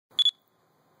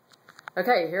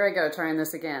Okay, here I go trying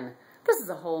this again. This is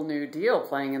a whole new deal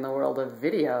playing in the world of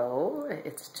video.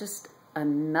 It's just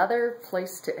another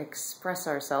place to express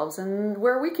ourselves and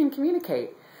where we can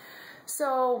communicate.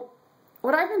 So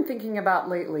what I've been thinking about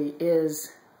lately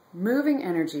is moving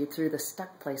energy through the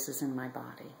stuck places in my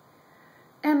body.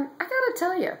 And I gotta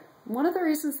tell you, one of the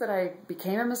reasons that I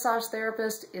became a massage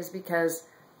therapist is because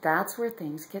that's where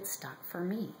things get stuck for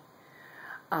me.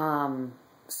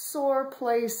 Sore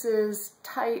places,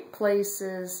 tight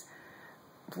places,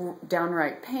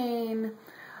 downright pain.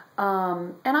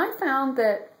 And I found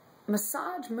that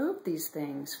massage moved these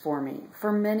things for me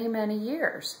for many, many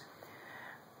years.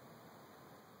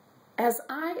 As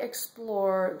I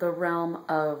explore the realm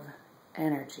of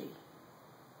energy,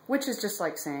 which is just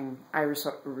like saying I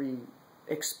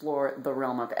explore the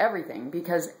realm of everything,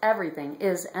 because everything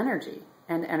is energy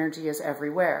and energy is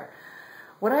everywhere.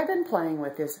 What I've been playing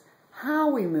with is how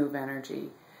we move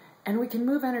energy, and we can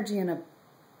move energy in a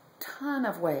ton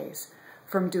of ways,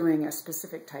 from doing a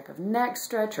specific type of neck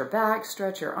stretch or back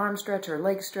stretch or arm stretch or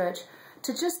leg stretch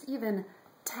to just even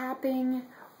tapping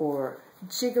or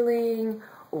jiggling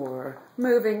or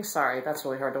moving. Sorry, that's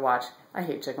really hard to watch. I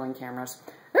hate jiggling cameras.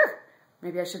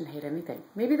 Maybe I shouldn't hate anything.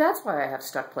 Maybe that's why I have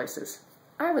stuck places.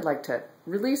 I would like to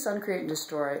release, uncreate, and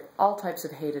destroy all types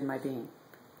of hate in my being.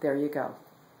 There you go.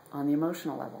 On the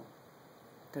emotional level,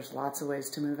 there's lots of ways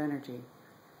to move energy,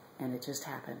 and it just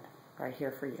happened right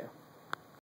here for you.